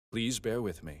Please bear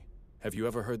with me. Have you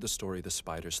ever heard the story The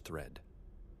Spider's Thread?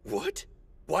 What?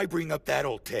 Why bring up that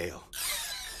old tale?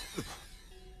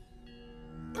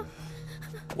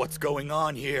 What's going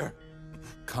on here?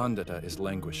 Kandata is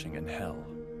languishing in hell,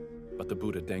 but the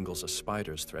Buddha dangles a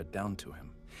spider's thread down to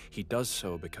him. He does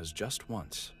so because just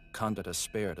once, Kandata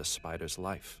spared a spider's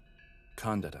life.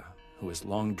 Kandata, who has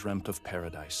long dreamt of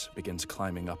paradise, begins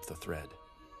climbing up the thread.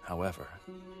 However,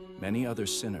 many other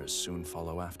sinners soon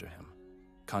follow after him.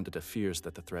 Kandata fears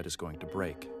that the thread is going to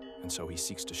break, and so he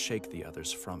seeks to shake the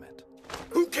others from it.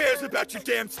 Who cares about your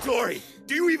damn story?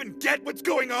 Do you even get what's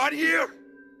going on here?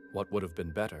 What would have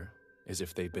been better is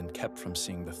if they'd been kept from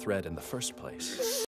seeing the thread in the first place.